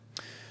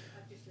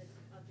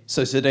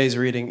So today's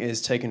reading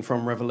is taken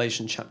from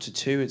Revelation chapter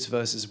 2. It's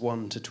verses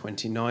 1 to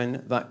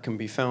 29. That can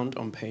be found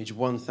on page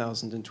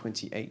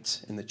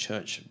 1028 in the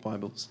church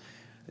Bibles.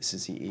 This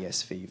is the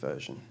ESV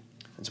version.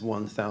 It's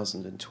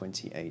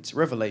 1028.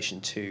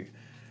 Revelation 2,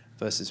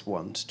 verses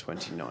 1 to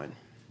 29.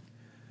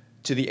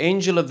 To the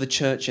angel of the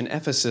church in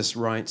Ephesus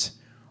write,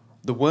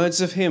 the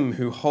words of him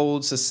who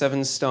holds the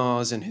 7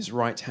 stars in his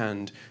right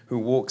hand, who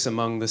walks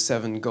among the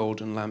 7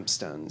 golden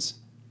lampstands.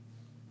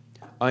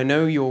 I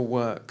know your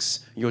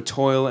works, your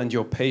toil and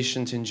your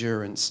patient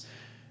endurance,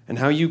 and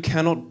how you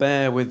cannot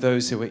bear with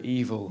those who are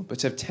evil,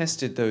 but have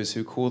tested those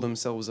who call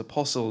themselves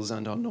apostles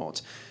and are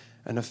not,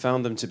 and have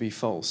found them to be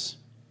false.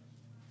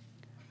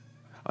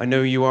 I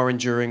know you are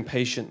enduring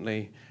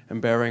patiently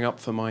and bearing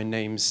up for my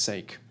name's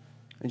sake,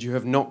 and you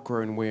have not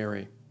grown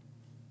weary.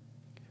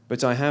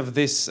 But I have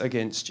this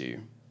against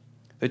you,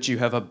 that you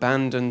have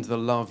abandoned the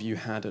love you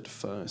had at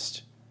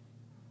first.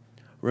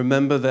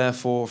 Remember,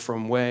 therefore,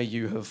 from where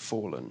you have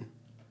fallen.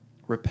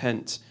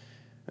 Repent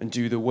and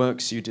do the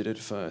works you did at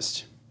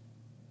first.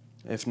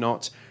 If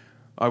not,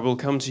 I will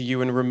come to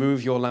you and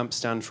remove your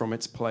lampstand from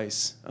its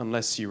place,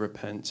 unless you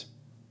repent.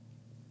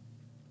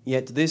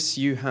 Yet this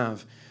you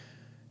have.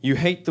 You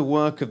hate the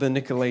work of the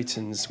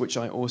Nicolaitans, which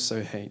I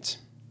also hate.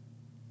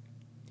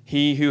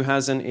 He who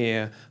has an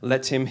ear,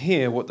 let him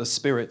hear what the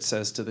Spirit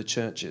says to the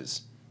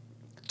churches.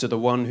 To the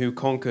one who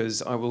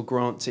conquers, I will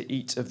grant to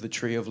eat of the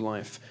tree of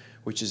life,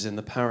 which is in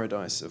the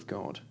paradise of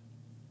God.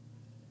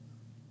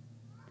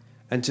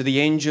 And to the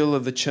angel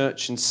of the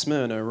church in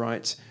Smyrna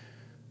write,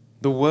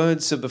 the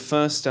words of the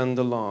first and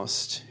the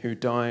last, who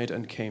died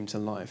and came to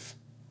life.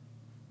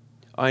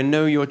 I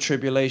know your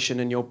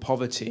tribulation and your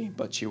poverty,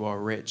 but you are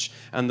rich,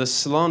 and the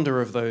slander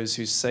of those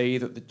who say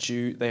that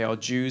they are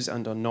Jews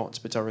and are not,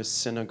 but are a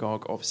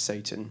synagogue of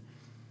Satan.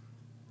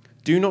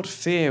 Do not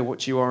fear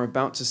what you are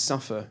about to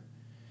suffer.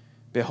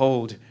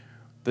 Behold,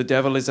 the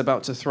devil is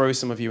about to throw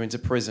some of you into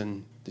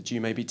prison, that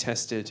you may be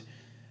tested,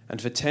 and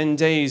for 10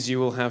 days you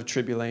will have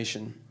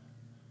tribulation.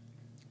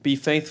 Be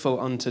faithful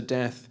unto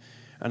death,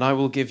 and I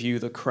will give you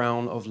the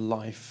crown of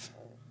life.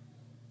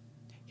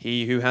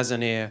 He who has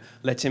an ear,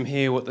 let him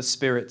hear what the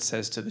Spirit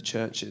says to the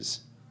churches.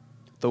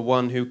 The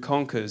one who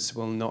conquers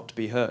will not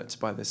be hurt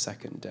by the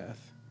second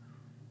death.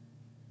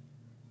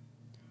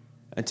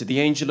 And to the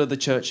angel of the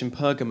church in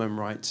Pergamum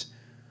write,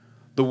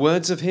 the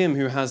words of him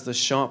who has the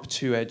sharp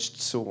 2-edged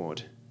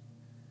sword.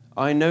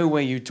 I know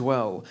where you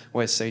dwell,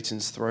 where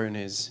Satan's throne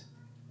is.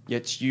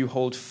 Yet you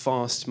hold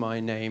fast my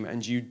name,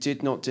 and you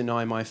did not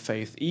deny my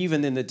faith,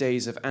 even in the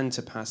days of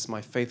Antipas,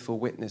 my faithful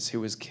witness,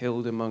 who was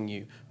killed among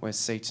you, where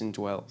Satan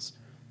dwells.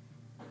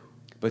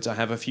 But I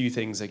have a few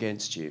things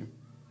against you.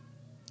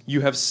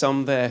 You have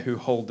some there who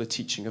hold the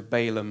teaching of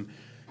Balaam,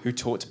 who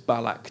taught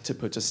Balak to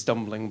put a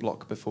stumbling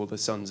block before the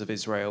sons of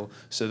Israel,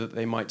 so that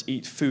they might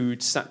eat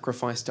food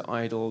sacrificed to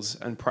idols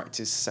and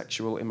practice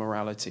sexual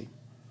immorality.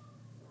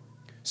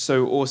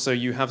 So also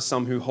you have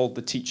some who hold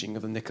the teaching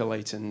of the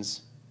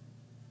Nicolaitans.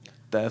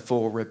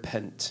 Therefore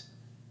repent.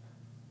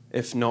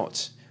 If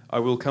not, I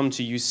will come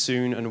to you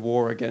soon and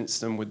war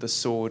against them with the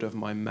sword of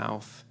my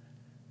mouth.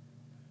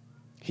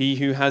 He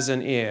who has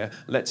an ear,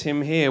 let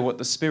him hear what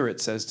the Spirit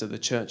says to the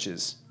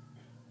churches.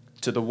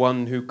 To the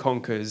one who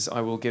conquers, I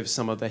will give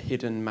some of the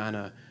hidden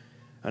manna,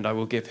 and I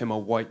will give him a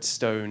white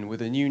stone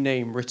with a new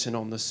name written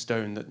on the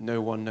stone that no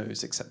one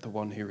knows except the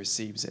one who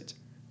receives it.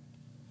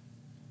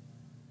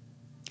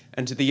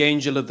 And to the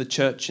angel of the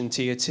church in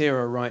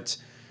Thyatira write,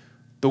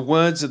 the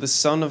words of the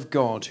Son of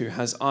God, who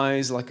has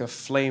eyes like a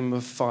flame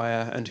of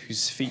fire and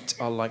whose feet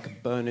are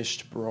like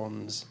burnished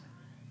bronze.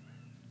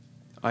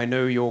 I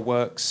know your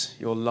works,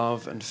 your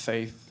love and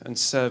faith and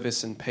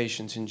service and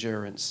patient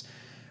endurance,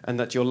 and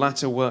that your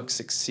latter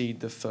works exceed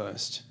the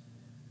first.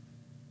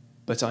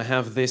 But I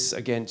have this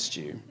against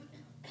you,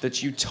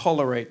 that you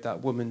tolerate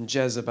that woman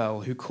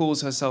Jezebel, who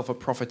calls herself a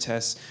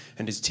prophetess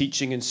and is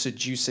teaching and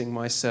seducing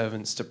my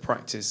servants to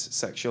practice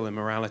sexual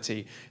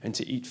immorality and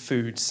to eat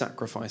food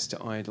sacrificed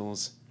to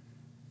idols.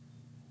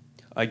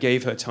 I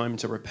gave her time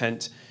to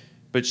repent,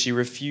 but she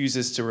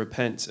refuses to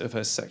repent of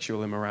her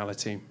sexual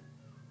immorality.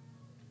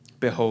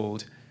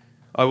 Behold,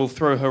 I will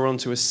throw her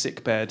onto a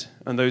sickbed,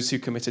 and those who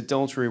commit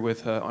adultery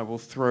with her I will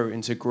throw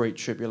into great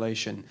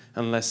tribulation,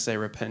 unless they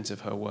repent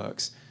of her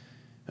works,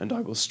 and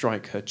I will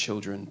strike her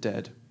children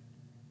dead.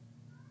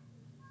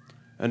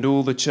 And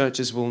all the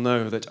churches will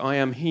know that I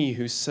am he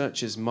who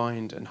searches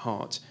mind and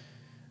heart,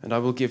 and I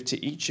will give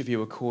to each of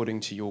you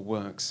according to your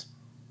works.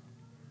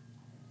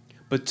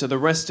 But to the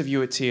rest of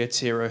you at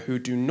Thyatira who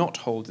do not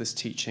hold this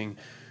teaching,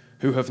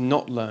 who have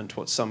not learnt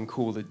what some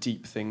call the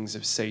deep things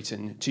of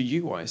Satan, to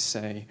you I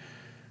say,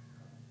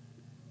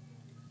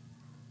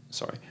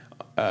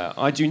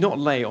 I do not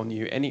lay on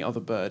you any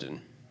other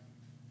burden.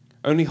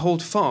 Only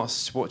hold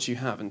fast what you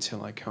have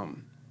until I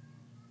come.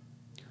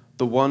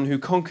 The one who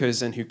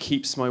conquers and who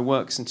keeps my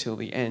works until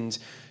the end,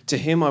 to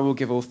him I will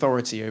give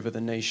authority over the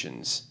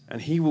nations,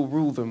 and he will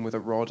rule them with a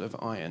rod of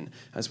iron,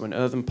 as when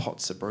earthen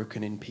pots are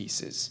broken in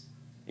pieces,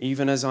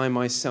 even as I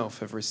myself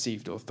have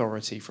received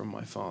authority from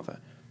my Father.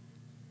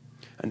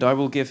 And I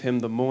will give him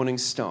the morning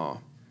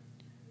star.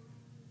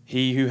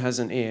 He who has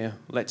an ear,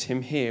 let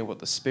him hear what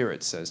the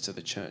Spirit says to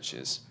the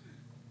churches.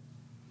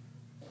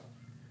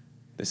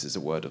 This is the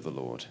word of the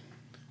Lord.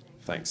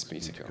 Thanks be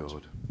to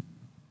God.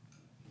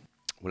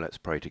 Well, let's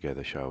pray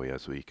together, shall we,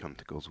 as we come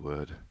to God's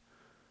word.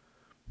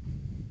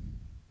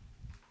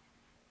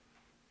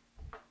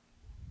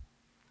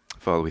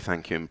 Father, we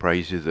thank you and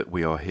praise you that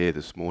we are here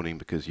this morning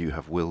because you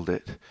have willed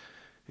it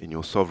in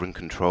your sovereign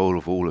control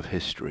of all of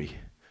history.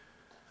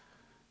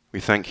 We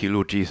thank you,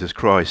 Lord Jesus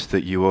Christ,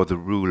 that you are the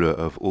ruler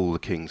of all the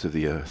kings of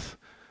the earth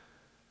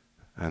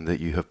and that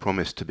you have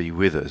promised to be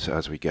with us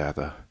as we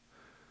gather.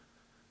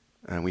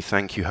 And we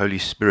thank you, Holy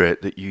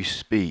Spirit, that you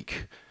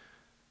speak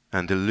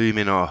and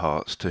illumine our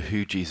hearts to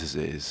who Jesus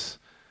is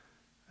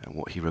and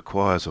what he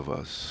requires of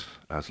us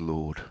as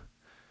Lord.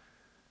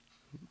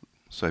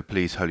 So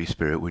please, Holy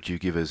Spirit, would you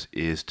give us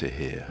ears to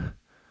hear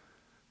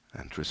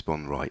and to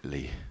respond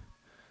rightly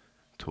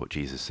to what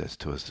Jesus says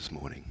to us this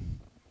morning.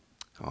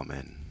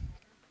 Amen.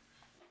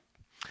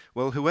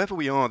 Well, whoever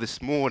we are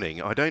this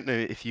morning, I don't know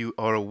if you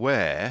are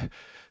aware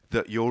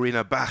that you're in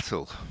a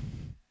battle.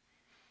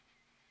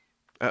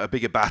 A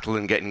bigger battle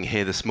than getting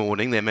here this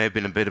morning. There may have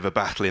been a bit of a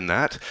battle in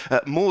that.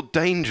 More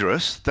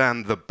dangerous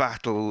than the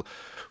battle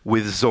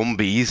with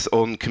zombies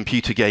on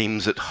computer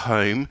games at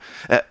home.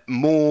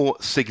 More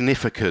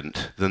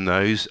significant than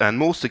those, and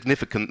more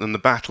significant than the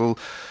Battle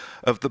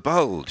of the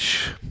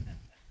Bulge.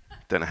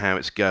 Don't know how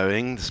it's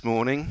going this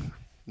morning.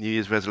 New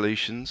Year's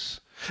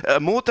resolutions.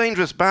 A more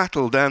dangerous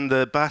battle than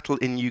the battle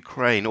in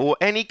Ukraine, or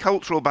any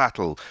cultural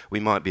battle we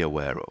might be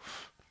aware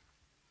of.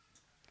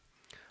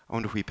 I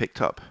wonder if we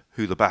picked up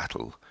who the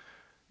battle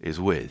is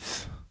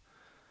with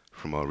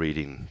from our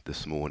reading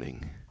this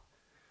morning.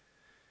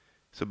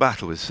 It's a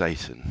battle with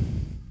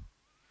Satan.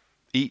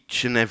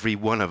 Each and every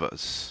one of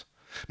us.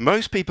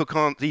 Most people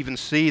can't even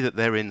see that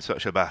they're in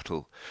such a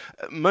battle.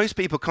 Most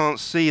people can't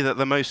see that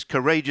the most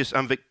courageous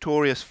and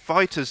victorious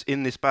fighters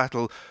in this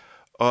battle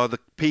are the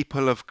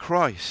people of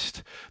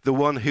Christ, the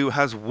one who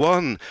has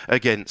won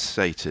against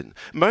Satan.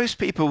 Most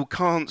people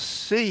can't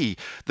see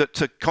that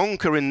to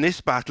conquer in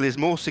this battle is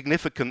more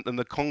significant than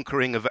the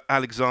conquering of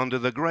Alexander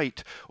the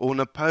Great or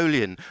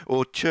Napoleon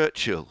or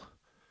Churchill.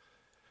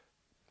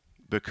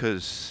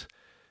 Because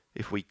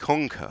if we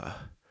conquer,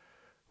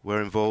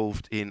 we're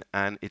involved in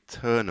an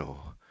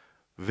eternal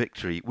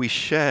victory. We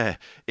share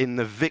in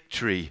the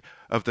victory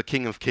of the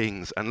King of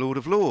Kings and Lord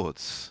of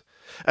Lords.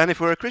 And if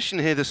we're a Christian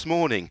here this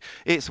morning,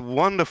 it's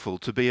wonderful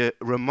to be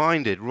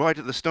reminded right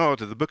at the start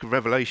of the book of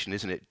Revelation,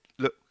 isn't it?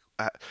 Look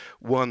at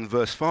 1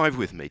 verse 5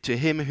 with me. To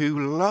him who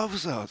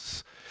loves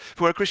us. If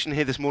we're a Christian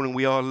here this morning,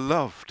 we are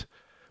loved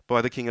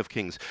by the King of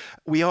Kings.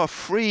 We are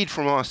freed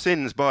from our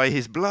sins by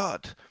his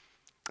blood.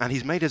 And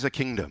he's made us a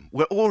kingdom.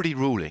 We're already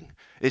ruling.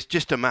 It's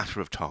just a matter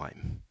of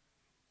time.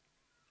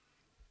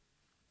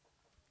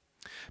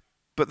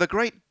 But the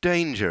great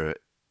danger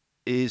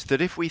is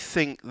that if we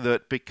think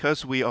that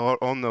because we are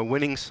on the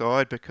winning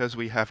side, because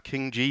we have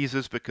King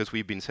Jesus, because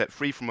we've been set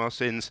free from our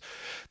sins,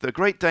 the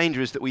great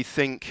danger is that we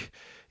think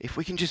if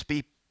we can just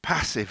be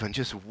passive and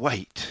just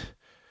wait,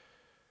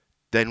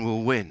 then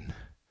we'll win.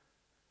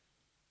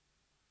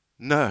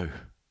 No.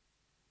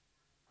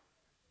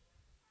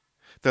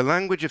 The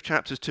language of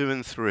chapters 2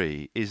 and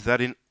 3 is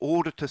that in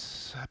order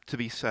to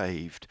be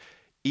saved,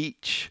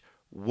 each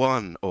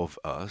one of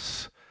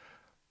us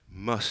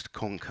must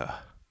conquer.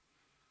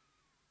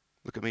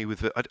 Look at me with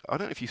the, I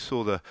don't know if you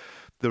saw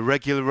the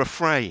regular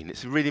refrain.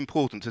 It's really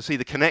important to see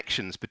the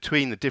connections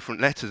between the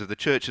different letters of the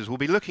churches. We'll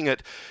be looking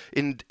at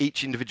in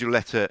each individual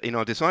letter in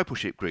our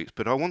discipleship groups,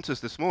 but I want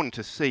us this morning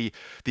to see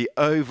the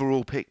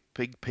overall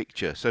big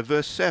picture. So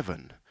verse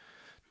 7,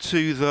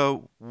 to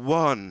the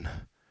one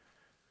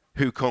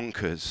who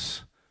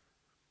conquers,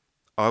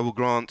 I will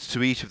grant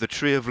to eat of the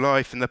tree of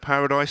life in the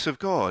paradise of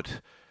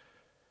God.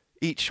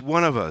 Each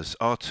one of us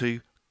are to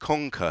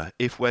conquer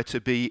if we're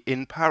to be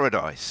in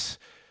paradise.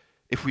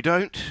 If we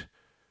don't,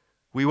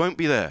 we won't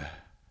be there.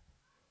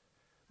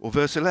 Or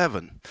verse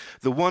 11,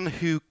 the one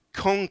who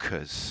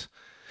conquers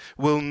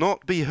will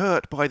not be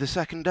hurt by the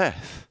second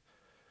death.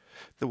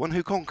 The one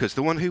who conquers,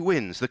 the one who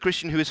wins, the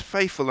Christian who is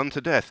faithful unto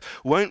death,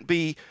 won't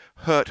be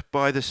hurt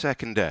by the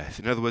second death.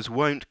 In other words,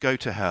 won't go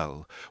to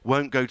hell,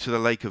 won't go to the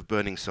lake of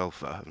burning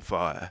sulfur and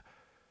fire.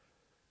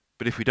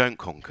 But if we don't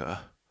conquer,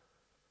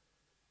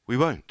 we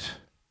won't.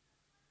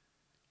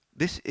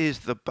 This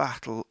is the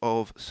battle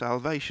of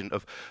salvation,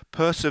 of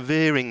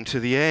persevering to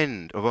the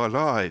end of our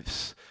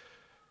lives.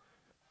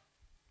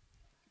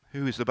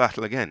 Who is the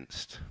battle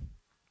against?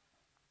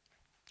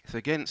 It's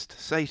against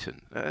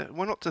Satan.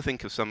 We're not to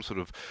think of some sort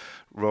of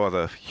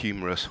rather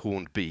humorous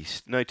horned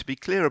beast. No, to be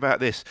clear about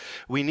this,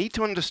 we need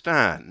to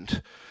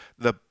understand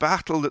the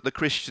battle that the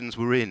Christians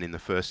were in the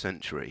first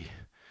century,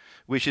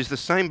 which is the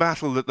same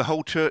battle that the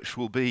whole church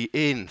will be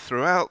in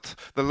throughout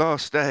the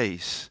last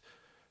days.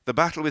 The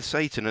battle with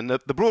Satan, and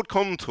the broad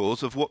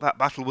contours of what that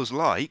battle was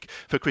like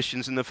for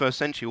Christians in the first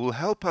century will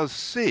help us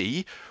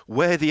see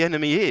where the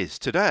enemy is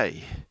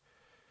today.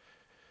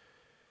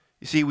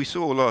 You see, we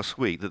saw last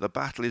week that the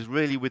battle is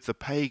really with the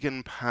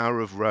pagan power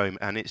of Rome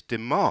and its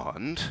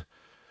demand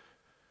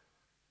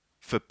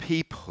for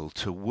people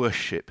to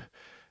worship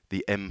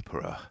the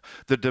emperor.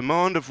 The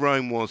demand of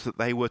Rome was that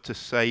they were to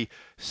say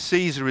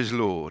Caesar is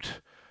Lord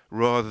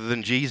rather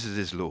than Jesus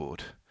is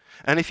Lord.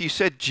 And if you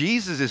said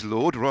Jesus is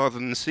Lord rather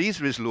than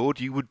Caesar is Lord,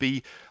 you would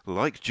be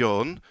like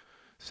John,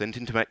 sent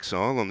into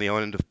exile on the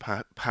island of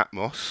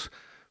Patmos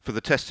for the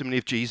testimony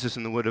of Jesus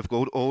and the word of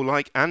God, or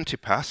like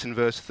Antipas in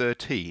verse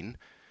 13,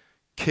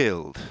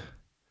 killed.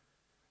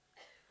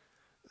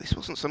 This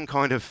wasn't some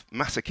kind of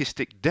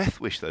masochistic death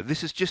wish, though.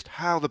 This is just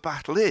how the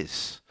battle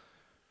is.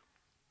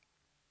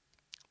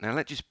 Now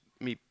let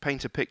me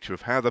paint a picture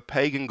of how the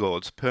pagan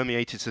gods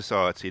permeated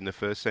society in the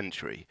first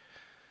century,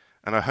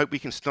 and I hope we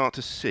can start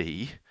to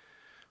see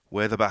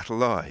where the battle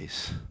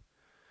lies.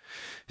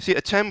 See,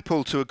 a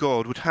temple to a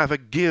god would have a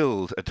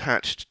guild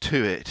attached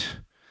to it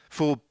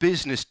for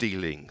business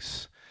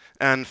dealings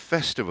and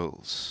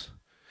festivals.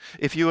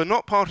 If you were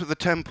not part of the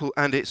temple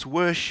and its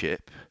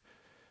worship,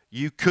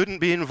 you couldn't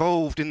be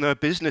involved in their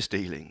business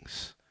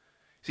dealings.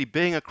 See,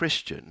 being a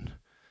Christian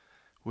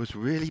was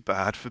really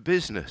bad for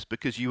business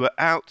because you were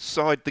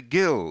outside the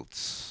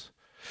guilds.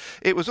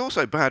 It was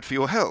also bad for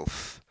your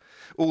health.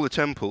 All the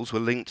temples were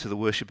linked to the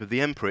worship of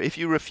the emperor. If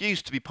you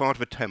refused to be part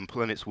of a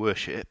temple and its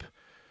worship,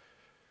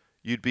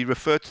 you'd be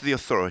referred to the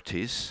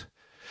authorities,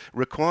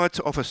 required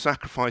to offer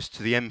sacrifice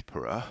to the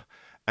emperor,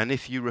 and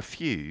if you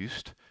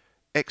refused,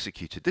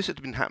 executed. This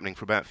had been happening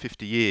for about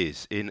 50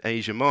 years in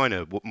Asia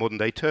Minor,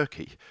 modern-day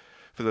Turkey,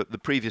 for the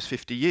previous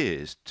 50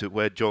 years to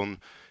where John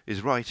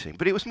is writing.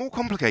 But it was more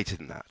complicated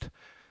than that,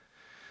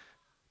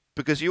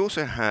 because you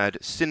also had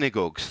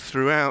synagogues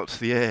throughout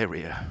the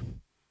area.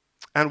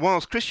 And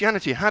whilst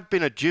Christianity had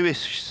been a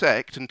Jewish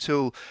sect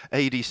until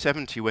AD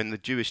 70, when the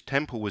Jewish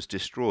temple was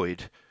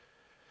destroyed,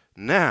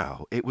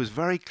 now it was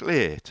very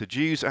clear to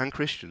Jews and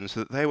Christians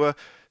that they were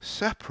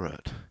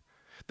separate.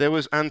 There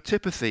was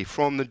antipathy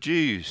from the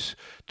Jews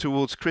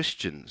towards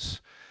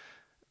Christians.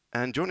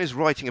 And John is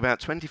writing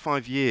about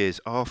 25 years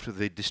after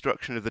the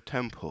destruction of the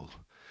temple.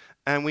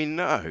 And we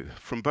know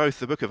from both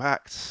the book of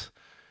Acts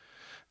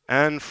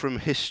and from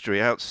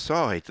history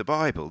outside the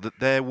Bible that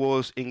there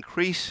was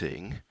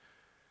increasing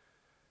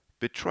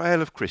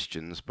betrayal of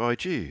Christians by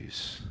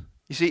Jews.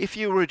 You see, if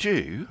you were a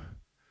Jew,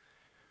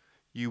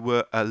 you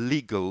were a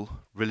legal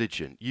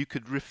religion. You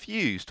could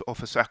refuse to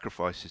offer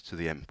sacrifices to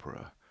the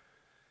emperor.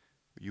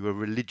 You were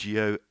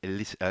religio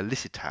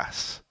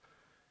illicitatis.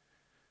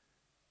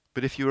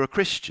 But if you were a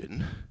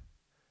Christian,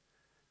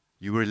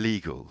 you were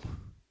illegal.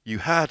 You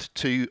had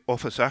to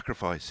offer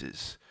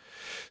sacrifices.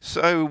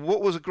 So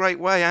what was a great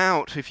way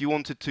out if you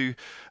wanted to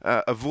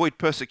avoid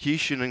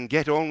persecution and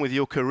get on with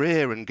your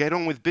career and get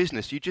on with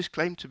business? You just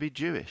claimed to be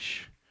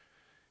Jewish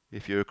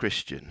if you're a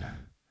Christian.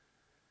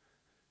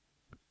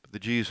 But the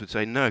Jews would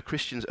say, no,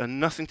 Christians are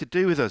nothing to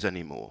do with us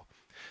anymore.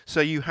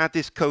 So you had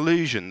this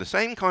collusion, the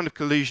same kind of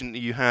collusion that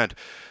you had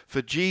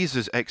for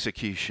Jesus'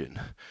 execution.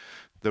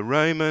 The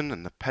Roman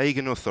and the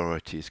pagan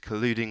authorities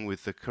colluding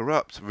with the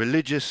corrupt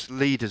religious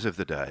leaders of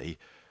the day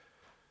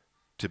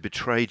to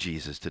betray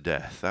Jesus to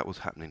death. That was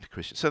happening to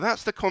Christians. So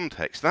that's the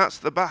context. That's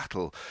the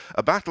battle.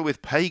 A battle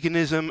with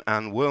paganism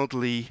and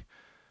worldly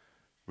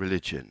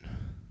religion.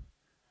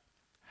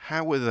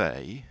 How were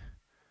they?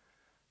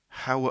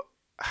 How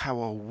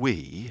are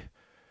we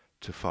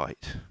to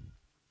fight?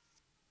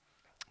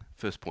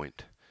 First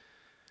point.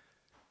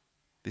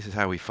 This is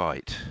how we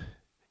fight.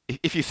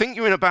 If you think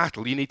you're in a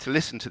battle, you need to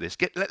listen to this.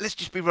 Let's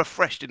just be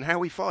refreshed in how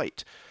we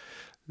fight.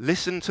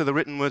 Listen to the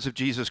written words of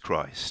Jesus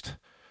Christ.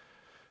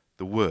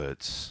 The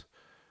words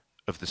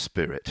of the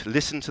Spirit.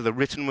 Listen to the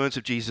written words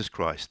of Jesus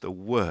Christ, the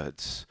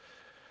words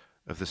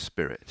of the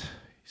Spirit.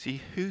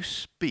 See, who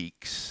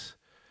speaks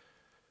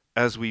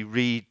as we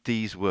read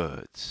these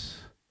words?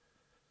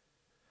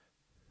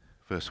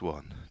 Verse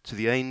 1. To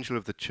the angel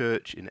of the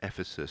church in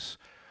Ephesus,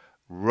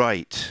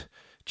 write.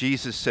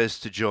 Jesus says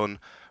to John,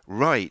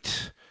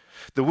 write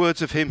the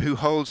words of him who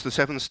holds the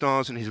 7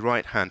 stars in his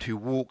right hand, who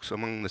walks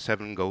among the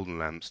 7 golden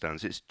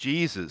lampstands. It's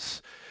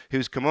Jesus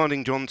who's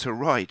commanding John to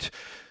write.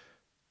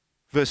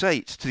 Verse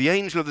 8, to the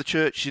angel of the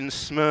church in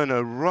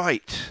Smyrna,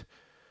 write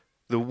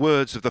the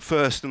words of the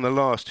first and the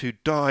last who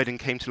died and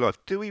came to life.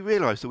 Do we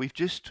realize that we've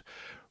just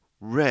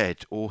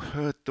read or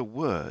heard the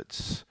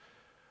words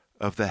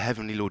of the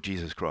heavenly Lord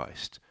Jesus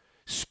Christ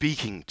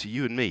speaking to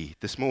you and me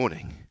this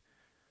morning?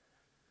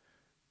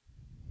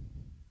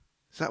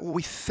 Is that what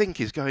we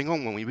think is going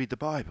on when we read the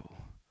Bible?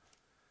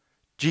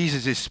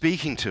 Jesus is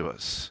speaking to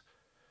us.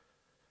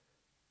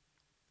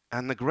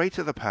 And the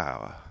greater the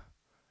power,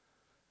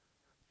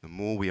 the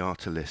more we are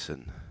to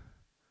listen.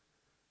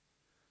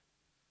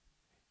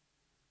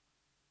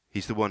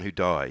 He's the one who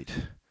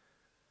died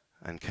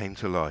and came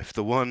to life,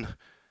 the one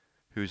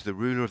who is the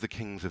ruler of the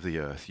kings of the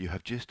earth. You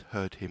have just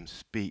heard him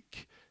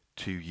speak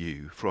to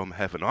you from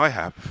heaven. I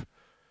have.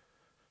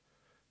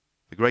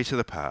 The greater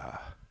the power,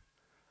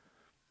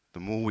 the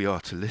more we are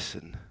to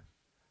listen.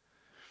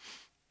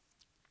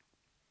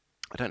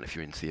 I don't know if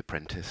you're into The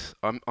Apprentice.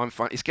 I'm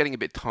fine. It's getting a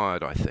bit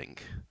tired, I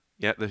think.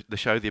 Yeah, the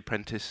show The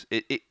Apprentice.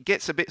 It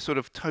gets a bit sort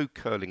of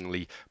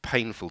toe-curlingly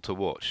painful to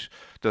watch,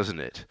 doesn't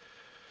it?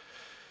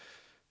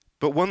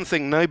 But one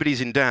thing nobody's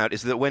in doubt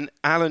is that when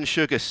Alan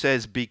Sugar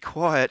says be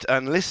quiet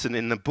and listen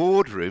in the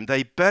boardroom,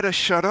 they better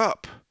shut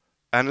up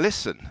and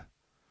listen,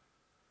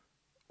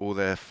 or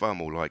they're far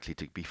more likely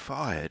to be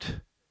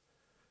fired.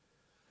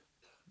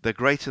 The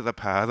greater the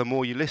power, the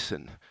more you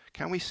listen.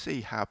 Can we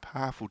see how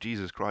powerful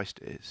Jesus Christ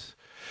is?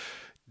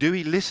 Do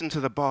we listen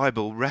to the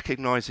Bible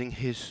recognizing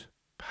his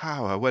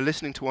power? We're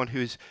listening to one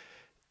who is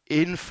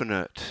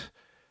infinite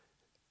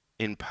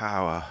in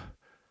power,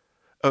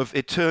 of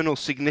eternal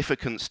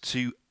significance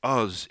to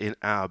us in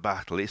our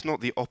battle. It's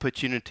not the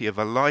opportunity of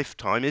a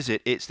lifetime, is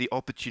it? It's the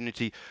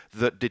opportunity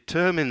that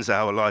determines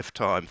our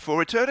lifetime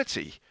for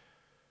eternity.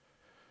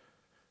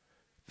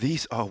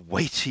 These are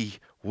weighty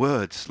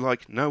words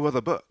like no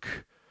other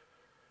book.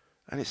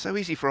 And it's so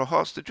easy for our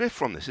hearts to drift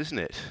from this, isn't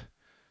it?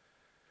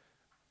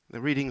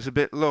 The reading's a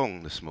bit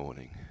long this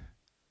morning.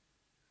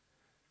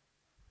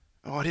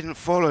 Oh, I didn't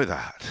follow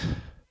that.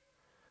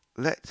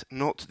 Let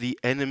not the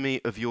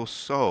enemy of your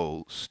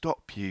soul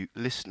stop you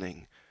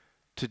listening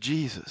to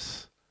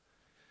Jesus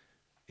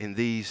in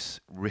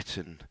these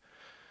written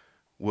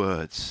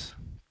words.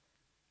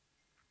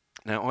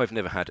 Now, I've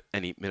never had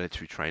any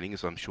military training,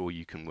 as I'm sure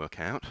you can work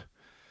out.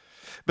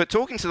 But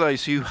talking to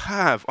those who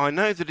have, I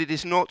know that it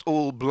is not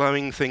all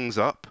blowing things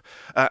up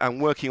and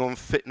working on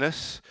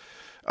fitness.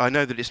 I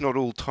know that it's not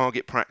all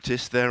target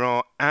practice. There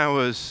are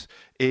hours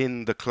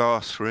in the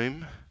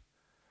classroom,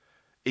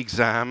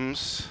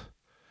 exams,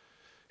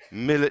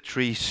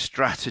 military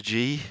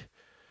strategy,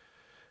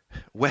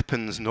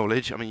 weapons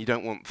knowledge. I mean, you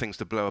don't want things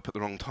to blow up at the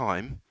wrong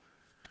time.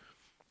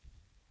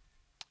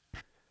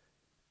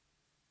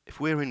 If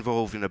we're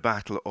involved in a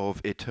battle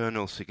of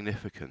eternal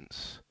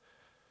significance,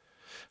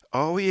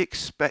 are we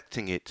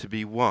expecting it to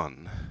be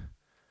won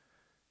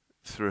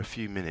through a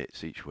few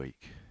minutes each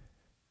week?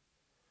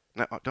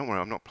 Now, don't worry,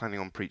 I'm not planning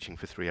on preaching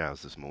for 3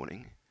 hours this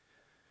morning,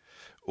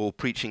 or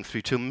preaching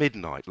through till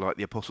midnight like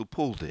the Apostle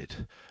Paul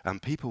did,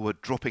 and people were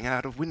dropping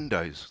out of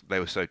windows, they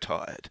were so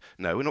tired.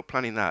 No, we're not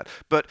planning that.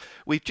 But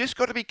we've just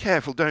got to be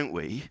careful, don't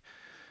we,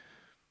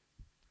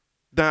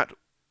 that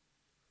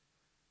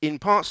in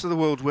parts of the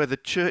world where the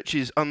church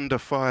is under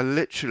fire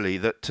literally,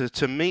 that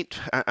to meet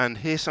and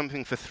hear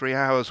something for 3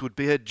 hours would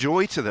be a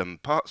joy to them.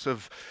 Parts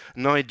of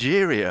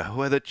Nigeria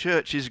where the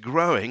church is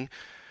growing,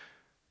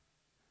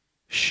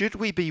 should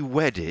we be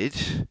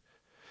wedded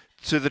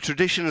to the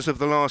traditions of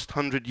the last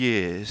 100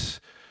 years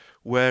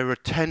where a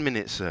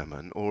 10-minute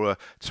sermon or a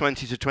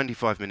 20 to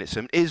 25-minute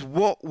sermon is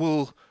what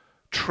will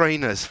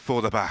train us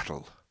for the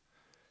battle?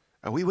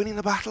 Are we winning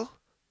the battle?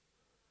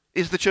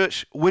 Is the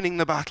church winning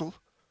the battle?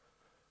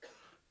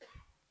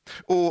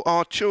 Or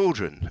our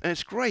children? And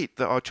it's great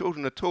that our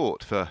children are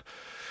taught for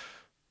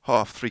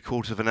half,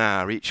 3/4 of an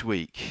hour each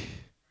week.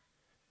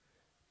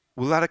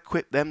 Will that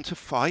equip them to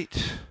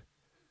fight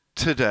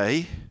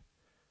today?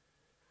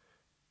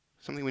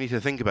 Something we need to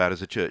think about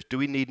as a church. Do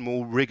we need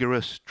more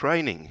rigorous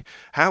training?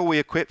 How are we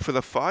equipped for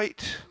the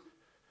fight?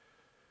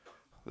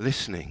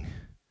 Listening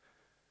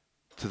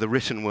to the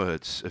written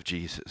words of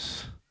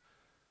Jesus.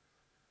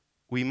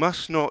 We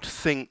must not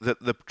think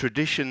that the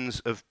traditions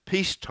of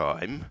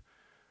peacetime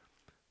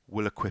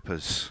will equip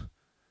us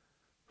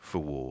for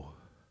war.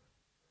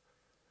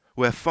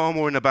 We're far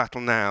more in a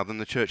battle now than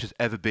the church has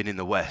ever been in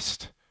the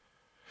West.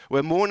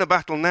 We're more in a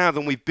battle now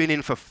than we've been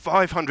in for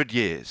 500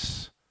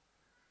 years.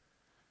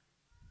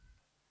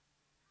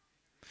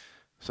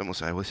 Some will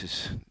say, well, this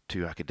is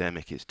too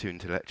academic, it's too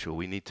intellectual.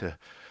 We need to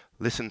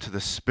listen to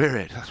the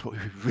Spirit. That's what we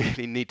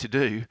really need to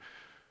do.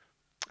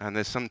 And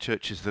there's some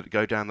churches that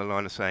go down the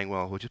line of saying,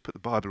 well, we'll just put the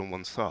Bible on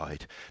one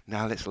side.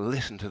 Now let's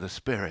listen to the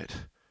Spirit.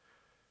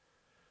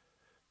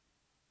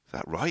 Is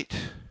that right?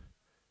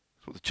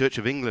 That's what the Church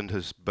of England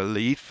has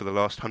believed for the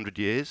last 100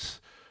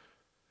 years.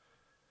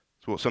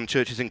 It's what some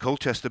churches in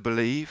Colchester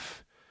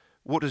believe.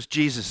 What does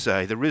Jesus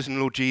say? The risen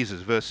Lord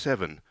Jesus, verse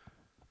 7.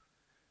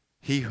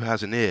 He who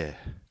has an ear,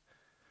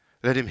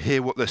 let him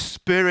hear what the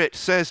Spirit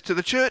says to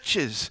the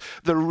churches.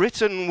 The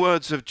written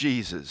words of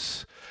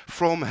Jesus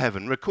from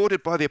heaven,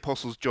 recorded by the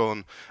Apostles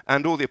John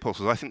and all the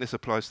Apostles. I think this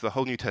applies to the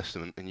whole New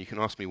Testament, and you can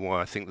ask me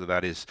why I think that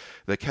that is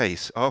the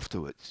case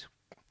afterwards.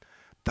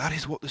 That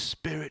is what the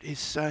Spirit is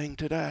saying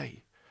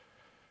today.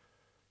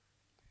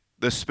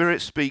 The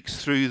Spirit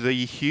speaks through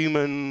the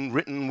human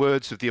written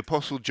words of the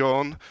Apostle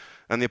John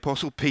and the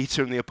Apostle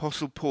Peter and the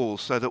Apostle Paul,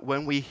 so that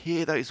when we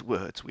hear those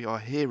words, we are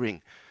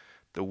hearing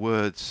the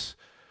words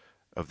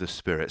of the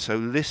Spirit. So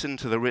listen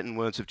to the written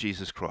words of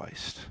Jesus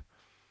Christ,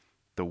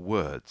 the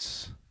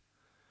words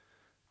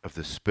of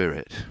the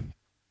Spirit.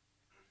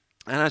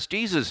 And as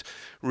Jesus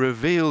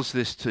reveals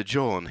this to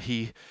John,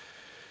 he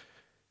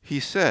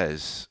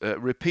says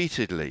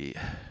repeatedly,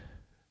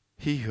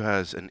 he who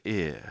has an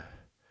ear,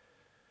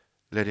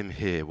 let him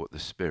hear what the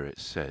Spirit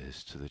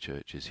says to the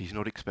churches. He's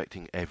not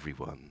expecting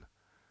everyone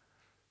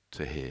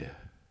to hear.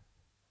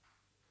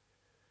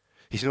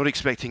 He's not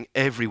expecting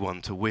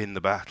everyone to win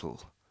the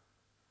battle.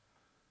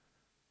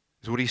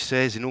 It's what he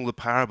says in all the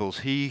parables.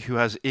 He who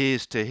has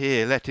ears to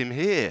hear, let him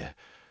hear.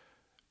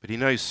 But he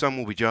knows some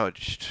will be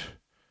judged.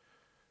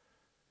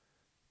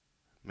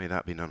 May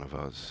that be none of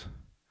us.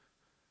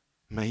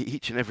 May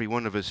each and every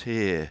one of us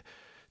here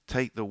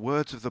take the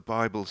words of the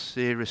Bible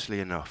seriously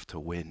enough to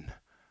win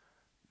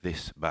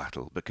this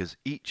battle, because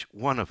each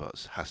one of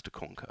us has to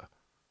conquer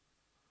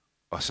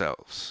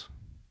ourselves.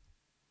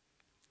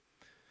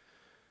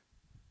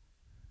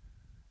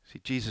 See,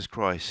 Jesus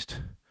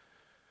Christ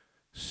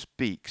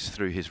speaks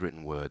through his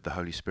written word. The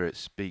Holy Spirit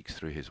speaks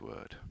through his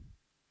word.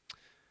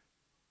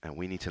 And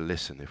we need to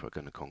listen if we're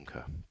going to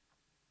conquer.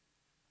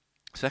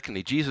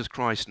 Secondly, Jesus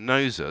Christ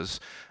knows us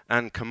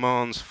and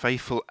commands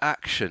faithful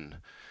action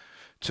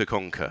to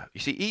conquer.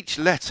 You see, each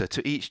letter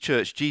to each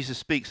church, Jesus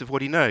speaks of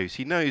what he knows.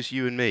 He knows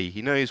you and me.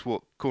 He knows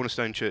what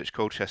Cornerstone Church,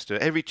 Colchester,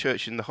 every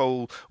church in the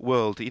whole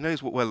world, he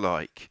knows what we're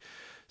like.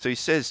 So he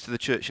says to the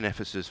church in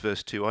Ephesus,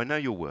 verse 2, I know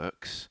your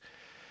works,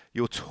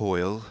 your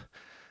toil,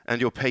 and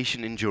your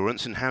patient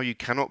endurance, and how you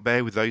cannot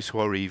bear with those who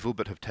are evil,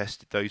 but have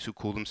tested those who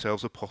call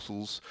themselves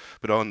apostles,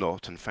 but are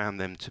not, and found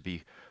them to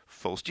be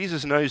false.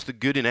 Jesus knows the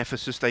good in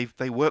Ephesus.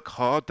 They work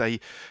hard. They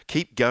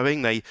keep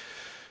going.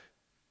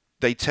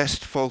 They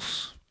test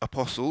false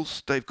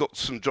apostles. They've got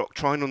some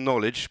doctrinal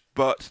knowledge,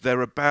 but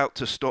they're about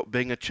to stop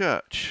being a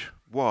church.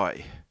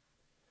 Why?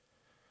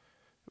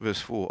 Verse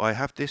 4, I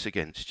have this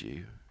against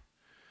you,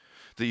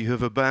 that you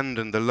have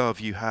abandoned the love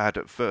you had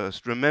at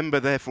first. Remember,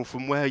 therefore,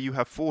 from where you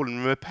have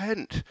fallen,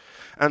 repent,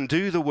 and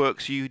do the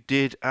works you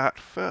did at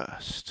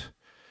first.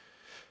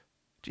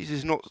 Jesus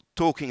is not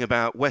talking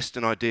about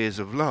Western ideas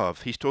of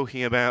love. He's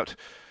talking about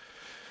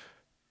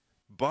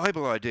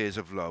Bible ideas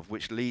of love,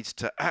 which leads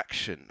to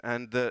action.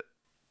 And the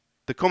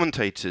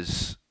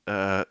commentators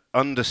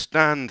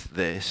understand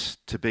this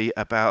to be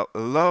about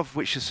love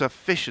which is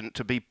sufficient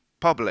to be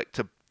public,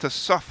 to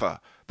suffer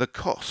the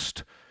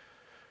cost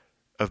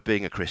of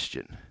being a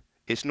Christian.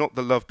 It's not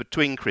the love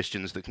between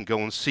Christians that can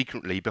go on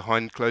secretly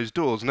behind closed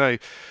doors. No,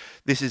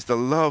 this is the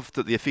love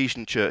that the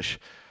Ephesian church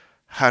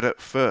had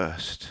at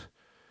first.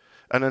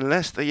 And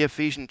unless the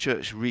Ephesian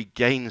church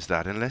regains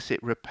that, unless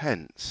it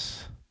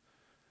repents,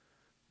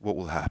 what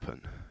will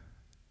happen?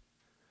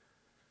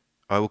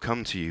 I will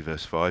come to you,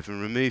 verse 5,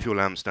 and remove your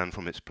lampstand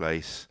from its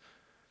place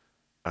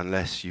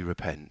unless you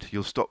repent.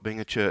 You'll stop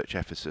being a church,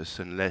 Ephesus,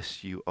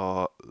 unless you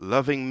are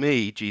loving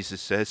me, Jesus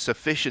says,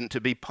 sufficient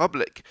to be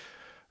public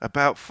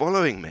about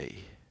following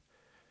me.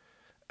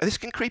 This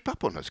can creep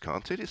up on us,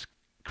 can't it? It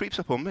creeps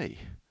up on me.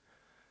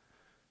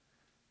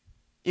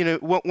 You know,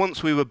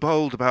 once we were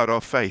bold about our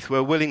faith,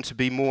 we're willing to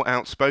be more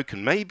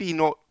outspoken, maybe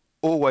not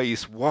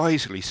always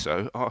wisely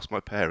so. Ask my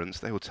parents,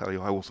 they will tell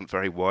you I wasn't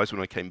very wise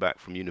when I came back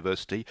from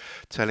university,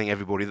 telling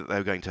everybody that they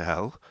were going to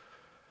hell.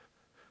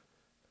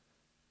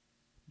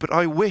 But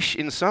I wish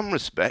in some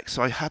respects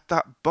I had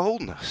that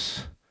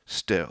boldness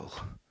still.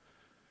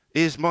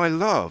 Is my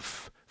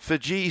love for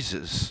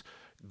Jesus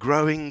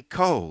growing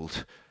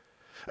cold?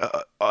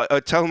 I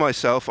tell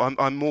myself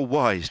I'm more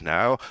wise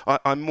now.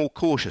 I'm more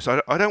cautious.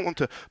 I don't want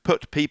to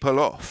put people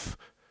off.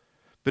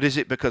 But is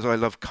it because I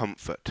love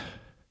comfort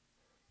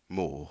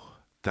more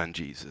than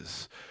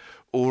Jesus?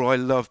 Or I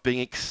love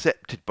being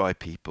accepted by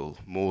people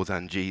more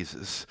than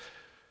Jesus,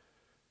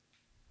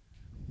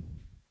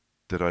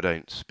 that I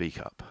don't speak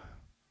up?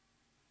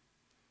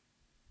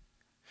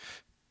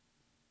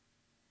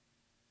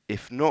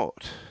 If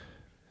not,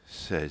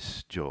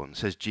 says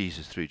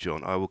Jesus through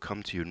John, I will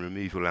come to you and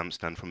remove your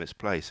lampstand from its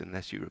place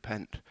unless you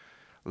repent.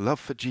 Love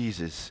for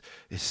Jesus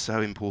is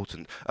so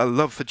important. A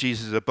love for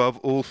Jesus above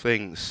all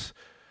things.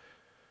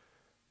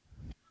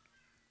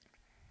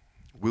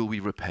 Will we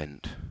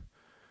repent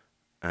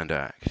and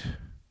act?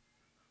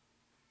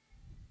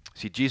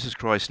 See, Jesus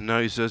Christ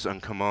knows us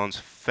and commands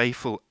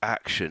faithful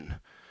action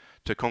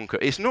to conquer.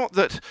 It's not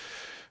that,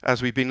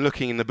 as we've been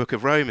looking in the book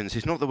of Romans,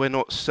 it's not that we're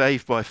not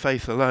saved by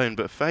faith alone,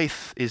 but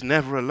faith is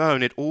never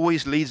alone. It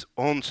always leads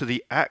on to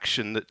the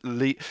action,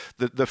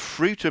 the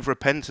fruit of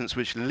repentance,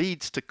 which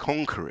leads to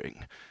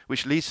conquering,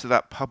 which leads to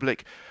that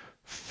public,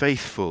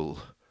 faithful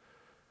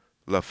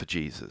love for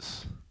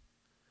Jesus.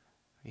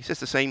 He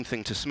says the same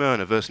thing to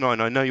Smyrna, verse 9,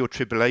 I know your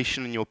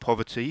tribulation and your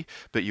poverty,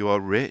 but you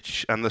are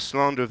rich, and the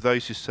slander of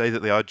those who say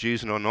that they are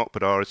Jews and are not,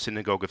 but are a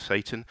synagogue of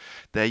Satan.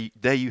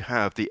 There you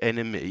have the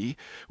enemy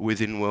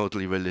within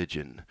worldly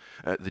religion,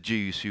 the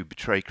Jews who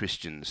betray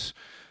Christians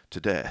to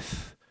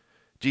death.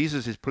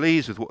 Jesus is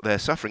pleased with what they're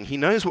suffering. He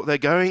knows what they're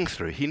going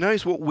through. He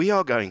knows what we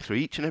are going through,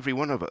 each and every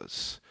one of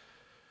us.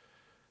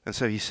 And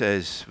so he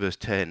says, verse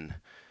 10,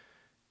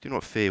 do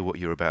not fear what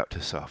you're about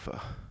to suffer.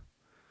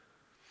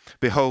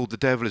 Behold, the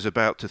devil is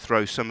about to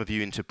throw some of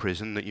you into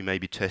prison, that you may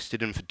be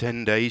tested, and for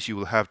 10 days you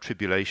will have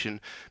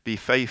tribulation. Be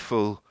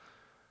faithful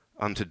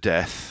unto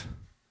death,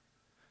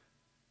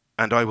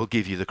 and I will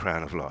give you the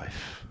crown of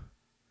life.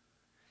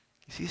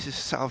 You see, this is a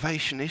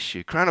salvation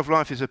issue. Crown of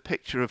life is a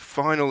picture of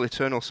final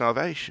eternal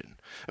salvation.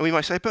 And we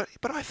might say, but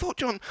I thought,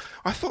 John,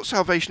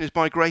 salvation is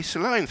by grace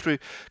alone, through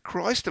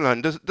Christ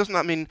alone. Doesn't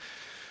that mean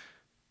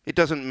it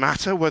doesn't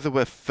matter whether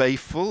we're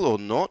faithful or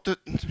not?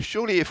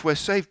 Surely if we're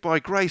saved by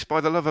grace,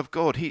 by the love of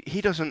God, he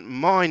doesn't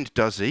mind,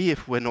 does he,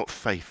 if we're not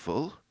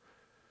faithful?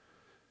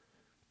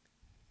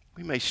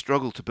 We may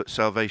struggle to put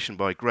salvation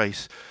by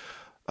grace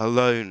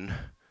alone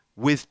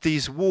with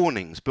these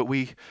warnings, but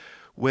we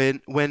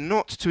we're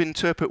not to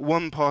interpret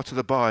one part of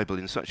the Bible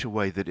in such a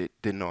way that it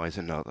denies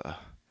another.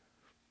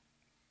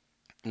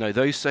 No,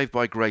 those saved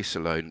by grace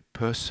alone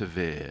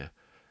persevere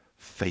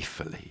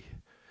faithfully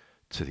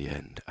to the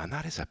end. And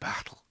that is a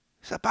battle.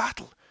 It's a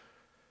battle,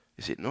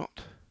 is it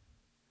not?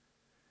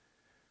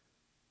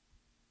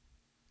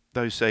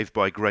 Those saved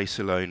by grace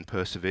alone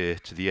persevere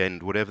to the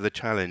end, whatever the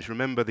challenge.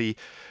 Remember the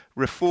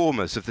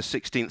reformers of the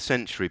 16th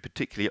century,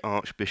 particularly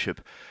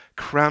Archbishop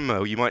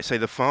Cranmer, you might say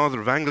the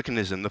father of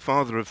Anglicanism, the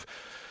father of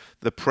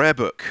the prayer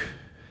book.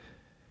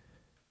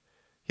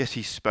 Yes,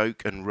 he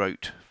spoke and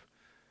wrote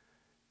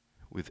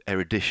with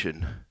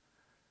erudition.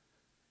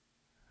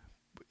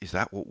 Is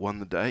that what won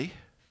the day?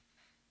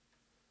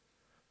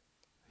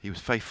 He was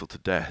faithful to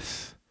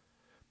death,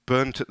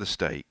 burnt at the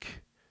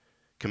stake,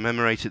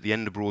 commemorated at the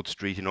end of Broad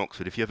Street in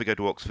Oxford. If you ever go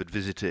to Oxford,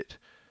 visit it.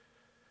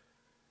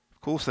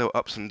 Of course, there were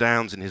ups and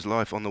downs in his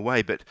life on the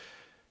way, but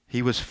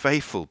he was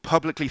faithful,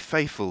 publicly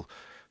faithful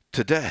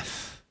to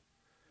death.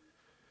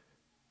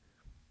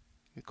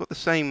 You've got the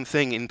same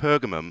thing in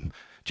Pergamum.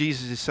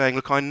 Jesus is saying,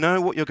 look, I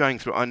know what you're going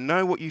through. I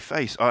know what you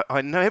face.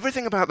 I know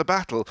everything about the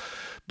battle,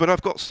 but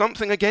I've got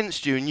something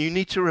against you, and you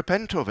need to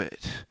repent of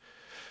it.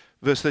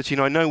 Verse 13,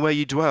 I know where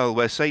you dwell,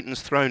 where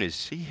Satan's throne is.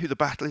 See who the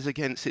battle is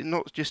against. It's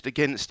not just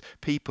against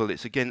people,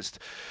 it's against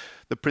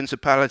the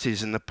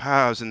principalities and the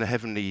powers in the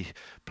heavenly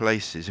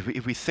places.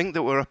 If we think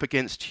that we're up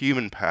against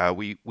human power,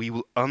 we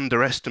will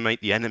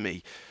underestimate the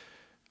enemy.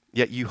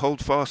 Yet you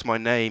hold fast my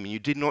name, and you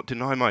did not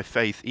deny my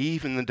faith,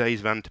 even in the days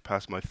of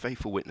Antipas, my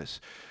faithful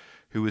witness,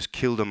 who was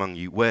killed among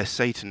you, where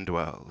Satan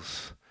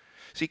dwells.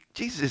 See,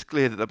 Jesus is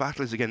clear that the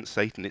battle is against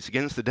Satan. It's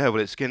against the devil.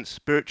 It's against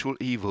spiritual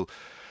evil.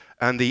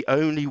 And the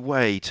only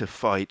way to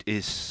fight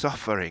is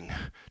suffering,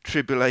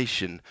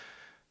 tribulation,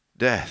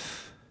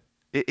 death.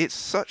 It's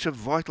such a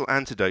vital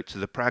antidote to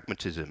the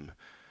pragmatism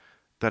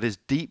that is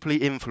deeply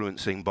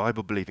influencing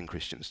Bible-believing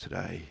Christians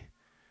today.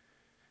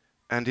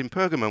 And in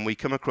Pergamum, we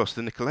come across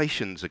the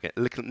Nicolaitans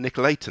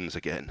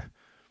again.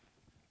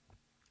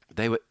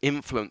 They were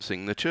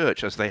influencing the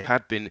church as they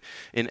had been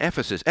in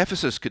Ephesus.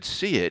 Ephesus could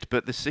see it,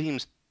 but there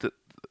seems that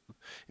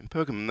in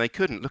Pergamum they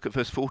couldn't. Look at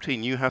verse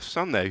 14. You have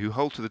some there who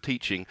hold to the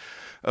teaching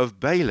of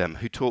Balaam,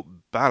 who taught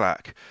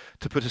Balak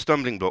to put a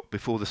stumbling block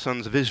before the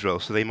sons of Israel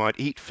so they might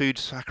eat food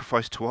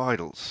sacrificed to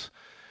idols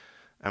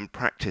and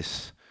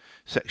practice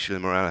sexual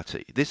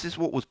immorality. This is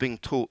what was being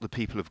taught the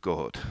people of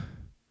God.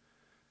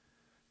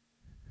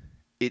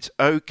 It's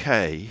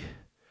okay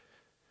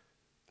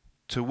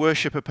to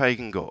worship a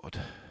pagan god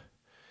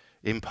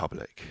in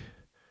public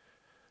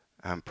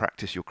and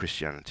practice your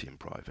Christianity in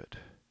private.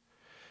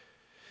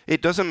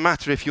 It doesn't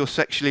matter if you're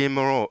sexually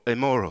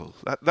immoral.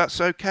 That's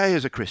okay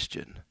as a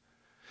Christian.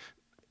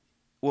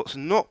 What's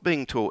not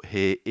being taught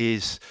here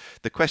is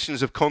the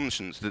questions of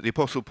conscience that the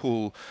Apostle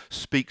Paul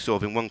speaks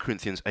of in 1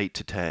 Corinthians 8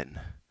 to 10.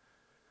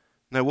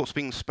 No, what's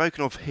being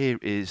spoken of here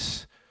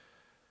is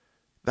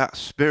that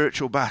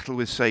spiritual battle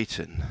with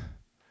Satan,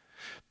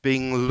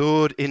 being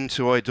lured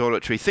into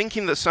idolatry,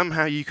 thinking that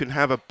somehow you can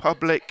have a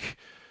public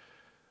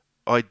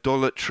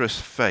idolatrous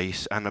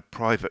face and a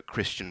private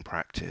Christian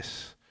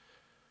practice.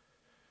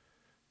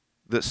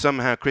 That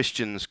somehow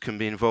Christians can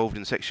be involved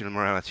in sexual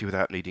immorality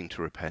without needing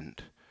to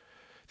repent.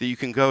 That you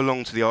can go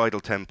along to the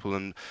idol temple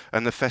and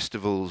the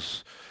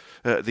festivals,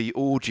 the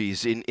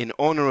orgies in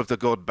honor of the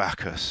god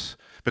Bacchus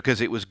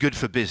because it was good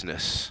for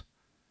business.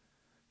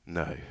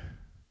 No.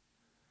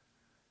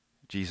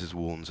 Jesus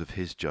warns of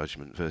his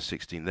judgment, verse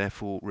 16,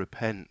 therefore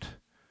repent.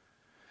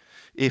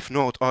 If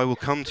not, I will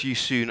come to you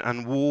soon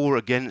and war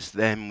against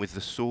them with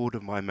the sword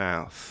of my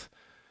mouth.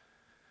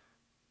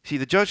 See,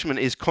 the judgment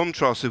is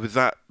contrasted with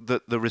that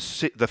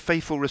the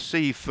faithful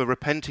receive for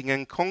repenting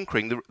and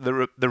conquering.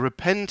 The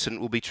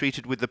repentant will be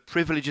treated with the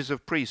privileges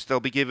of priests.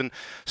 They'll be given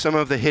some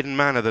of the hidden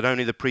manna that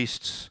only the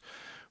priests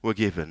were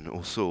given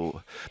or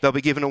saw. They'll be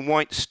given a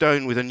white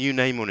stone with a new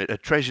name on it, a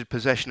treasured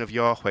possession of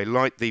Yahweh,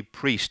 like the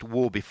priest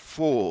wore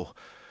before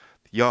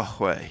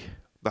Yahweh,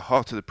 the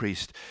heart of the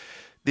priest.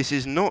 This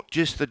is not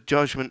just the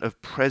judgment of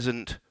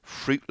present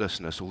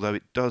fruitlessness, although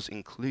it does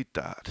include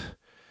that.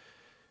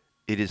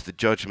 It is the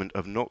judgment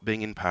of not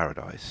being in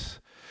paradise,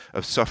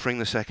 of suffering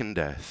the second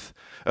death,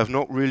 of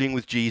not ruling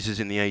with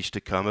Jesus in the age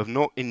to come, of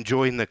not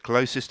enjoying the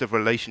closest of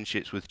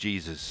relationships with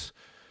Jesus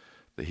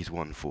that he's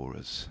won for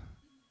us.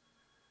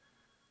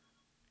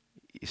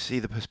 You see,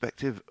 the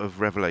perspective of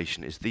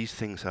Revelation is these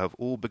things have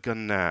all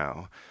begun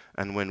now,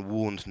 and when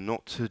warned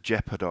not to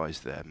jeopardize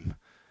them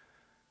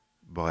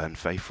by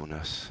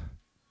unfaithfulness.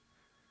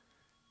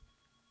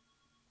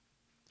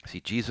 See,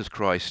 Jesus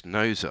Christ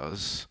knows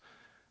us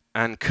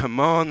and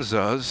commands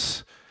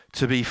us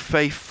to be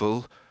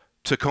faithful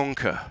to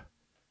conquer.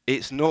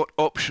 It's not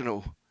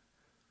optional.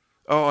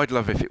 Oh, I'd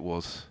love if it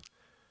was.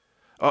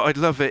 Oh, I'd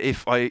love it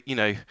if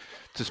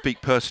to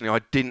speak personally, I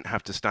didn't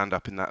have to stand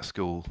up in that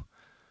school.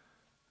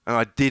 And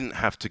I didn't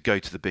have to go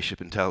to the bishop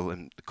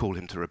and call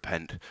him to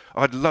repent.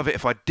 I'd love it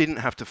if I didn't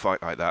have to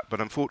fight like that.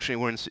 But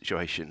unfortunately, we're in a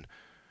situation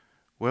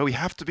where we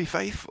have to be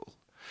faithful.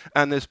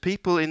 And there's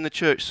people in the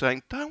church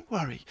saying, don't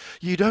worry,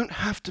 you don't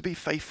have to be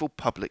faithful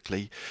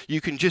publicly.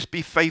 You can just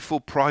be faithful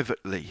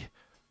privately.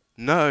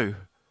 No,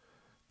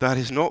 that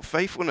is not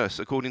faithfulness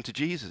according to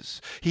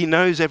Jesus. He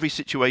knows every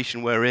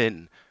situation we're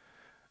in.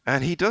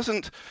 And he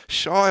doesn't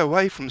shy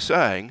away from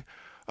saying,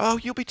 oh,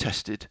 you'll be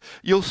tested,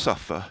 you'll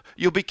suffer,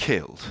 you'll be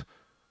killed.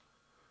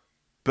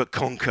 But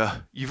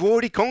conquer. You've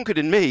already conquered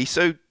in me,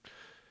 so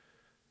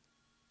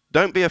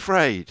don't be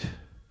afraid.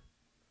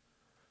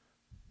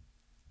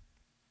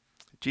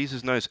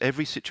 Jesus knows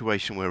every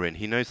situation we're in.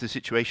 He knows the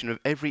situation of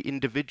every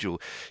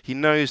individual. He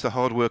knows the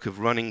hard work of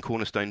running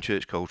Cornerstone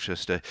Church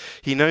Colchester.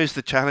 He knows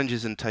the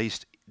challenges and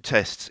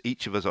tests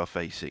each of us are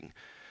facing.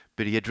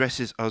 But he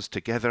addresses us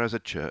together as a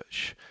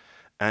church,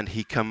 and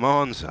he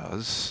commands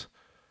us,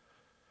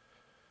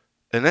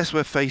 unless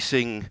we're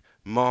facing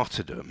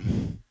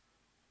martyrdom,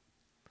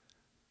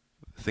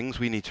 things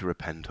we need to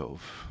repent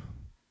of,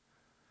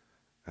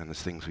 and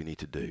there's things we need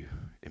to do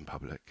in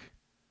public.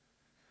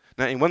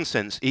 Now, in one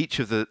sense, each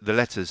of the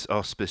letters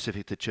are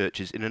specific to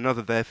churches. In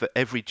another, they're for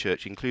every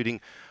church, including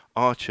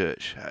our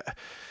church.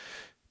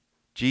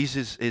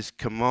 Jesus is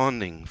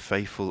commanding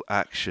faithful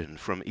action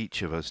from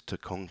each of us to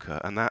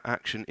conquer, and that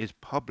action is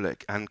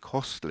public and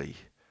costly.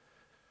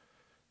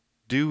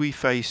 Do we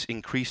face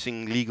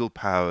increasing legal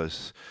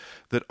powers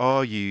that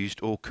are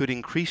used or could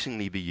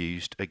increasingly be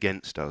used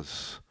against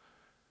us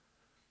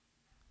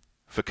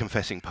for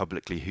confessing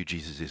publicly who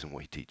Jesus is and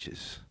what he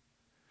teaches?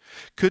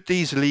 Could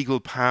these legal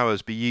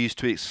powers be used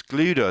to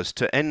exclude us,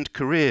 to end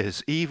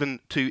careers, even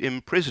to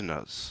imprison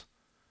us?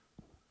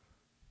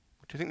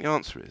 What do you think the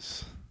answer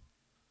is?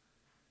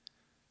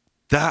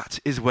 That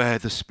is where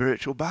the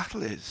spiritual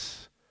battle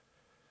is.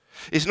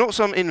 It's not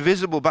some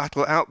invisible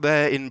battle out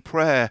there in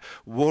prayer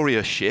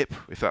warriorship,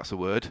 if that's a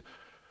word,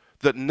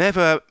 that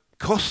never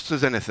costs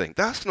us anything.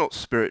 That's not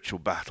spiritual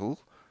battle.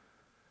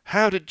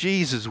 How did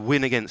Jesus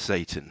win against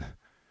Satan?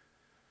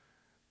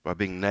 By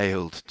being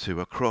nailed to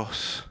a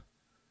cross.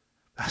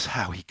 That's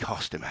how he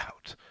cast him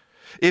out.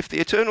 If the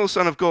eternal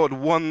Son of God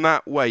won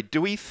that way,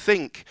 do we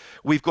think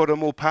we've got a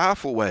more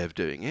powerful way of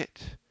doing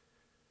it?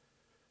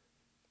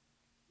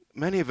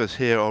 Many of us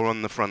here are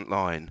on the front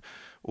line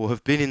or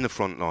have been in the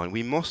front line.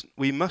 We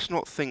must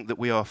not think that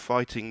we are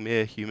fighting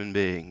mere human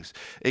beings.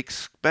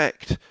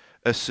 Expect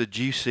a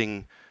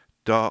seducing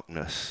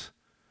darkness,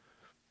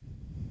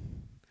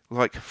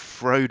 like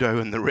Frodo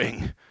and the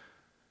ring.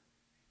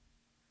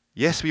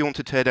 Yes, we want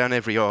to tear down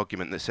every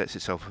argument that sets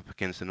itself up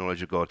against the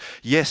knowledge of God.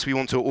 Yes, we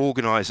want to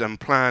organise and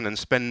plan and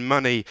spend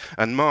money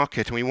and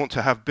market, and we want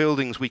to have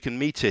buildings we can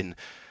meet in.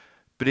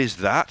 But is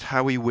that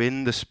how we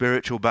win the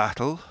spiritual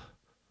battle?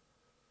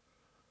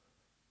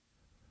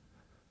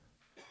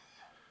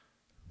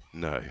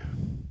 No.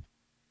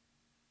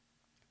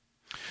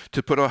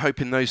 To put our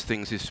hope in those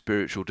things is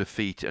spiritual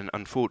defeat, and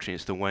unfortunately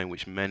it's the way in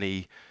which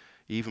many,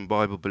 even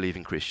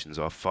Bible-believing Christians,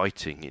 are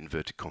fighting,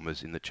 inverted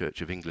commas, in the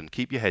Church of England.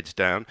 Keep your heads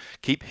down,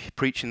 keep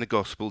preaching the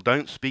gospel,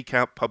 don't speak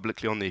out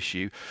publicly on the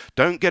issue,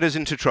 don't get us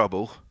into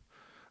trouble.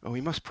 Oh, we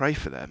must pray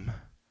for them.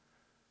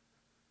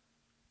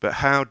 But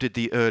how did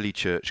the early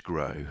church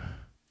grow?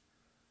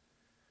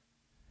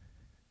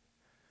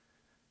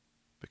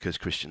 Because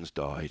Christians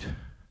died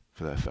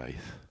for their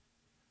faith.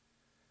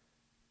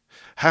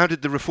 How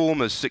did the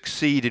reformers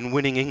succeed in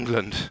winning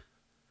England?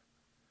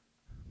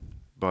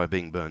 By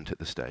being burnt at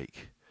the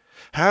stake.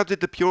 How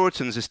did the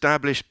Puritans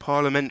establish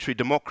parliamentary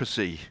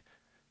democracy?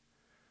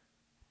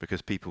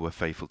 Because people were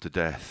faithful to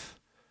death.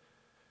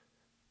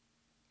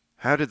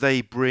 How did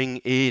they bring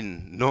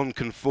in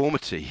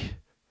nonconformity?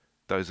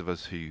 Those of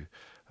us who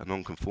are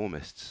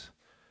nonconformists,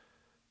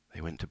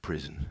 they went to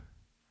prison.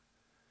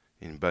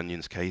 In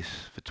Bunyan's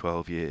case, for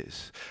 12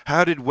 years.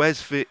 How did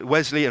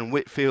Wesley and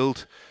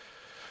Whitefield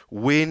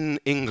win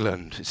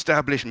England,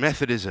 establish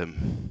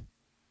Methodism?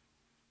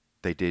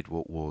 They did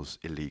what was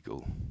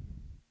illegal.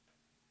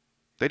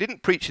 They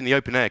didn't preach in the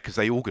open air because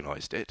they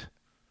organised it.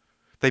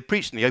 They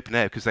preached in the open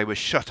air because they were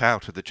shut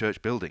out of the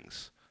church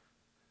buildings.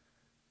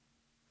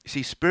 You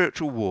see,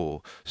 spiritual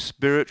war,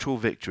 spiritual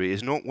victory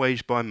is not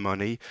waged by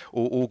money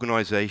or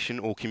organisation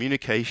or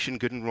communication,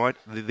 good and right.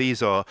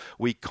 These are,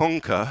 we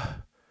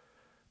conquer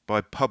by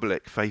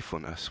public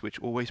faithfulness, which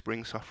always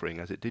brings suffering,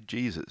 as it did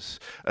Jesus,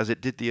 as it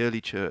did the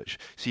early church.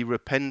 See,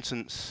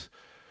 repentance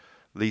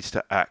leads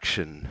to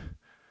action,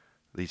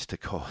 leads to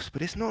cost.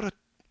 But it's not a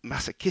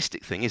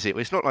masochistic thing, is it?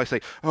 It's not like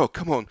saying, oh,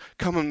 come on,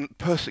 come and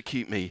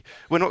persecute me.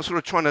 We're not sort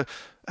of trying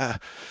to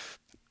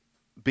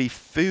be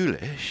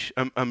foolish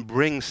and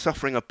bring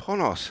suffering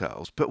upon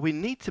ourselves, but we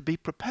need to be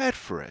prepared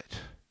for it.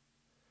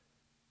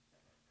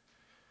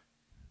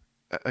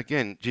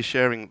 Again, just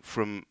sharing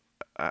from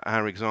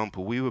our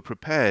example, we were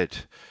prepared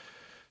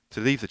to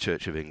leave the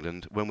Church of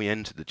England when we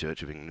entered the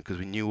Church of England because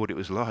we knew what it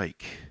was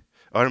like.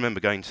 I remember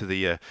going to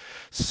the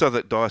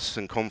Southwark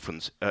Diocesan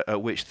Conference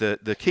at which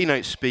the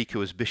keynote speaker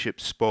was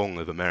Bishop Spong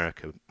of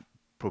America.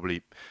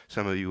 Probably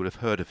some of you will have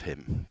heard of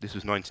him. This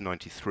was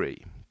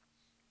 1993,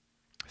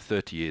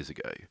 30 years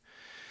ago.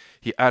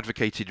 He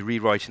advocated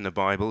rewriting the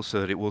Bible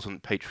so that it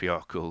wasn't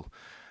patriarchal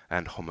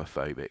and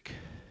homophobic.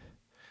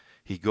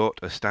 he got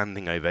a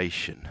standing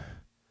ovation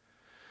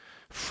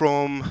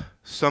from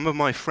some of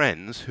my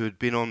friends who had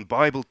been on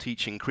Bible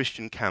teaching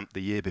Christian camp the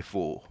year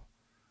before.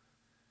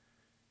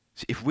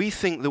 So if we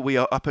think that we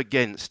are up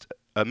against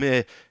a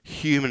mere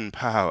human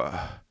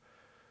power,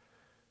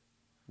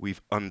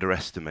 we've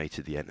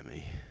underestimated the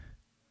enemy.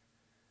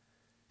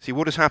 See,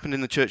 what has happened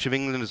in the Church of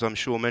England, as I'm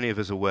sure many of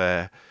us are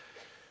aware,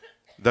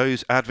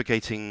 those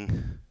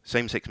advocating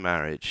same-sex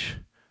marriage,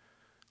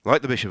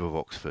 like the Bishop of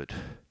Oxford,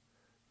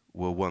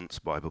 were once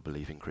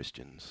Bible-believing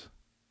Christians.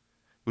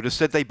 Would have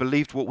said they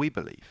believed what we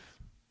believe.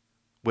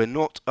 We're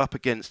not up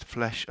against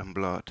flesh and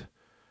blood.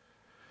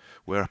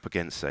 We're up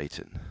against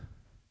Satan.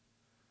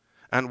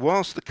 And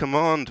whilst the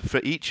command for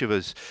each of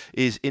us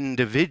is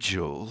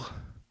individual,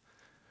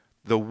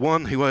 the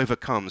one who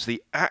overcomes,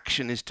 the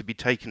action is to be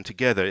taken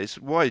together. It's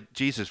why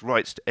Jesus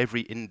writes to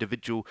every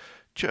individual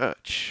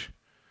church.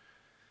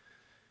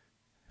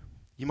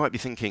 You might be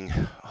thinking,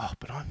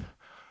 but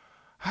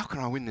how can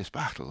I win this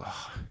battle?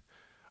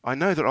 I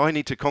know that I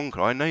need to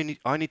conquer. I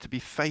need to be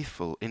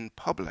faithful in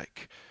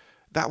public.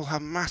 That will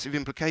have massive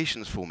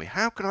implications for me.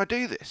 How can I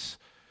do this?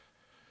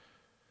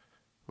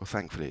 Well,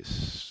 thankfully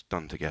it's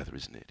done together,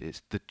 isn't it?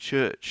 It's the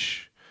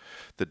church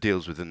that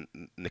deals with the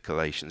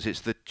Nicolaitans.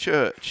 It's the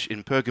church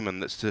in Pergamon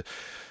that's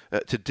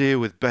to deal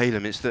with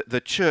Balaam. It's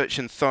the church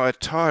in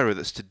Thyatira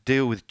that's to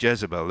deal with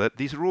Jezebel.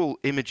 These are all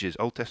images,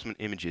 Old Testament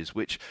images,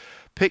 which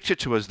picture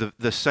to us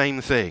the same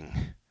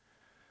thing.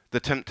 The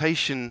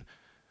temptation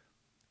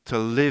to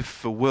live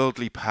for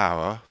worldly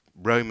power,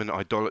 Roman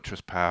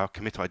idolatrous power,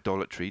 commit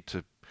idolatry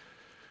to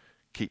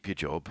keep your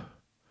job,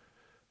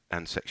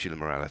 and sexual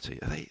immorality.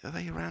 Are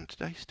they around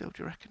today still,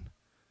 do you reckon?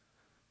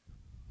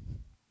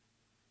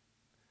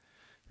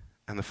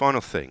 And the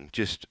final thing,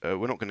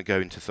 we're not going to go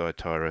into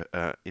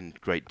Thyatira in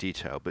great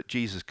detail, but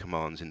Jesus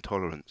commands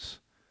intolerance.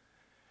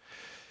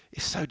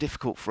 It's so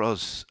difficult for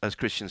us as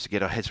Christians to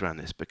get our heads around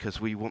this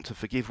because we want to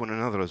forgive one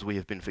another as we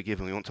have been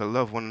forgiven. We want to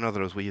love one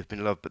another as we have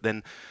been loved. But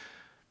then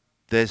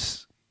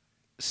there's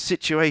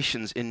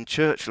situations in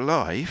church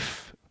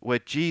life where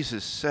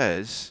Jesus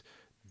says,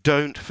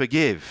 don't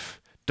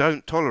forgive,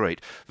 don't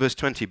tolerate. Verse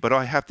 20, but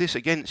I have this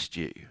against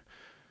you,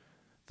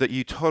 that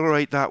you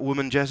tolerate that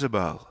woman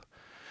Jezebel,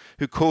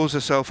 who calls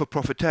herself a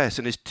prophetess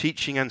and is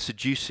teaching and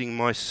seducing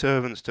my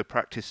servants to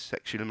practice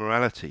sexual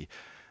immorality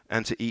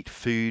and to eat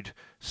food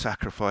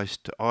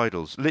sacrificed to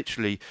idols.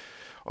 Literally,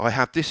 I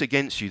have this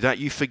against you, that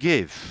you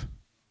forgive.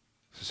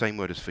 It's the same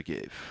word as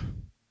forgive.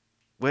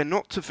 We're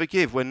not to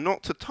forgive, we're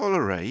not to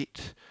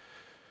tolerate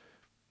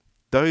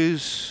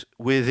those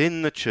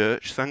within the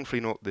church,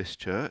 thankfully not this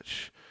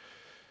church,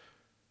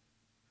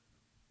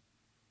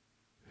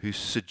 who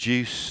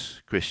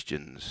seduce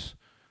Christians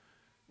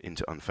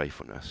into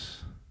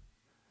unfaithfulness.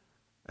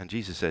 And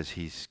Jesus says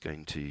he's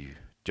going to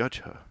judge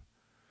her.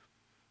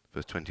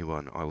 Verse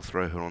 21, I will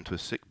throw her onto a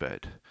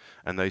sickbed,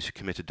 and those who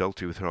commit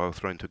adultery with her I will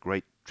throw into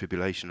great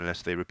tribulation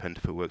unless they repent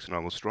of her works, and I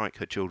will strike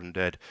her children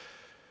dead.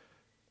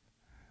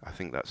 I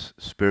think that's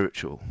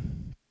spiritual.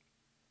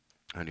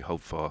 Only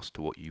hold fast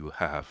to what you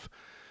have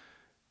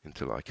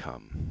until I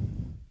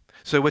come.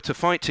 So we're to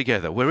fight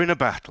together. We're in a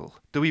battle.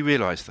 Do we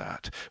realize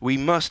that? We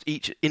must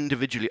each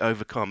individually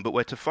overcome, but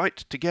we're to fight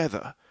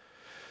together.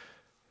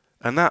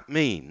 And that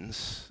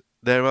means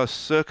there are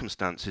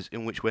circumstances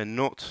in which we're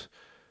not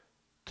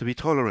to be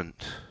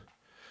tolerant.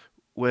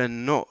 We're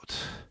not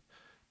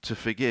to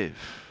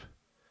forgive.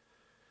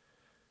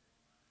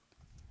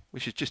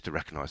 Which is just to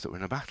recognize that we're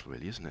in a battle,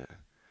 really, isn't it?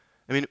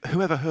 I mean,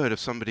 who ever heard of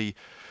somebody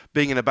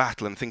being in a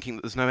battle and thinking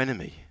that there's no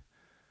enemy?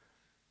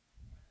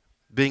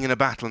 Being in a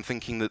battle and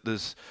thinking that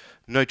there's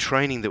no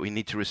training that we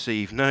need to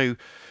receive, no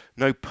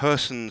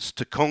persons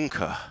to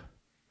conquer,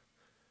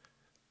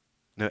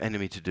 no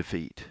enemy to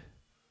defeat.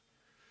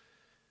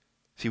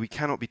 See, we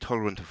cannot be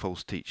tolerant of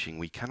false teaching.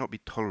 We cannot be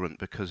tolerant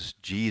because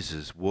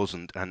Jesus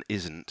wasn't and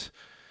isn't,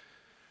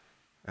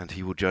 and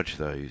he will judge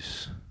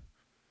those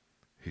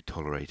who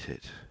tolerate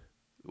it.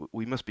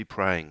 We must be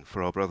praying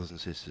for our brothers and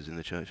sisters in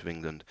the Church of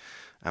England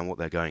and what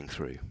they're going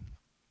through.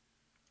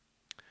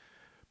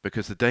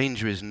 Because the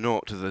danger is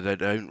not that they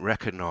don't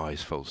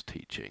recognize false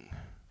teaching,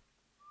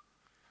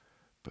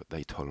 but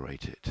they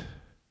tolerate it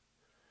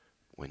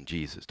when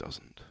Jesus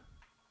doesn't.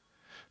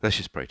 Let's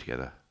just pray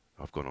together.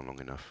 I've gone on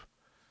long enough.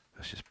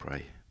 Let's just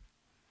pray.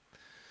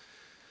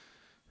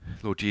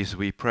 Lord Jesus,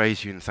 we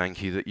praise you and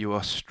thank you that you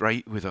are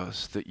straight with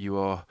us, that you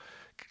are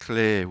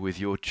clear with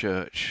your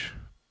church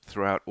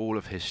throughout all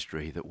of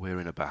history, that we're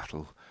in a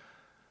battle,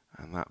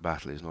 and that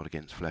battle is not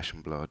against flesh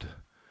and blood,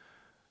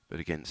 but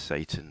against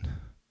Satan.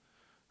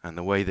 And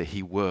the way that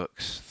he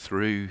works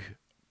through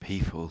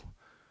people,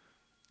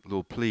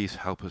 Lord, please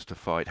help us to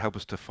fight. Help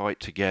us to fight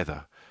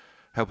together.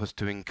 Help us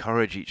to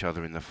encourage each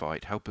other in the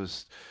fight. Help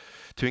us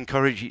to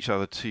encourage each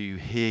other to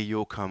hear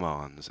your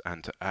commands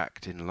and to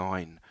act in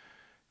line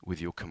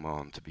with your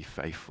command to be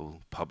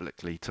faithful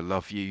publicly, to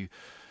love you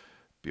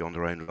beyond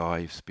our own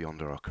lives,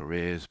 beyond our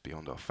careers,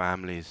 beyond our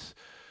families,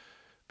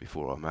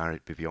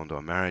 beyond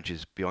our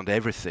marriages, beyond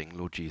everything.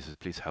 Lord Jesus,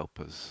 please help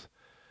us.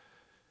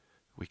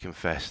 We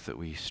confess that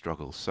we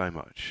struggle so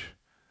much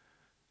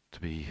to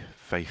be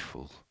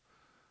faithful.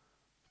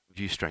 Would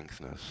you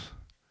strengthen us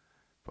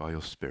by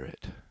your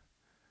Spirit,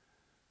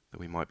 that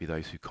we might be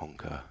those who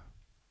conquer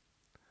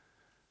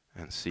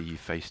and see you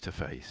face to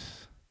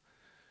face,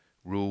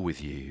 rule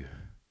with you,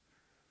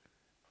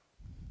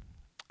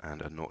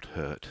 and are not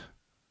hurt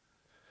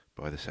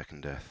by the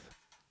second death.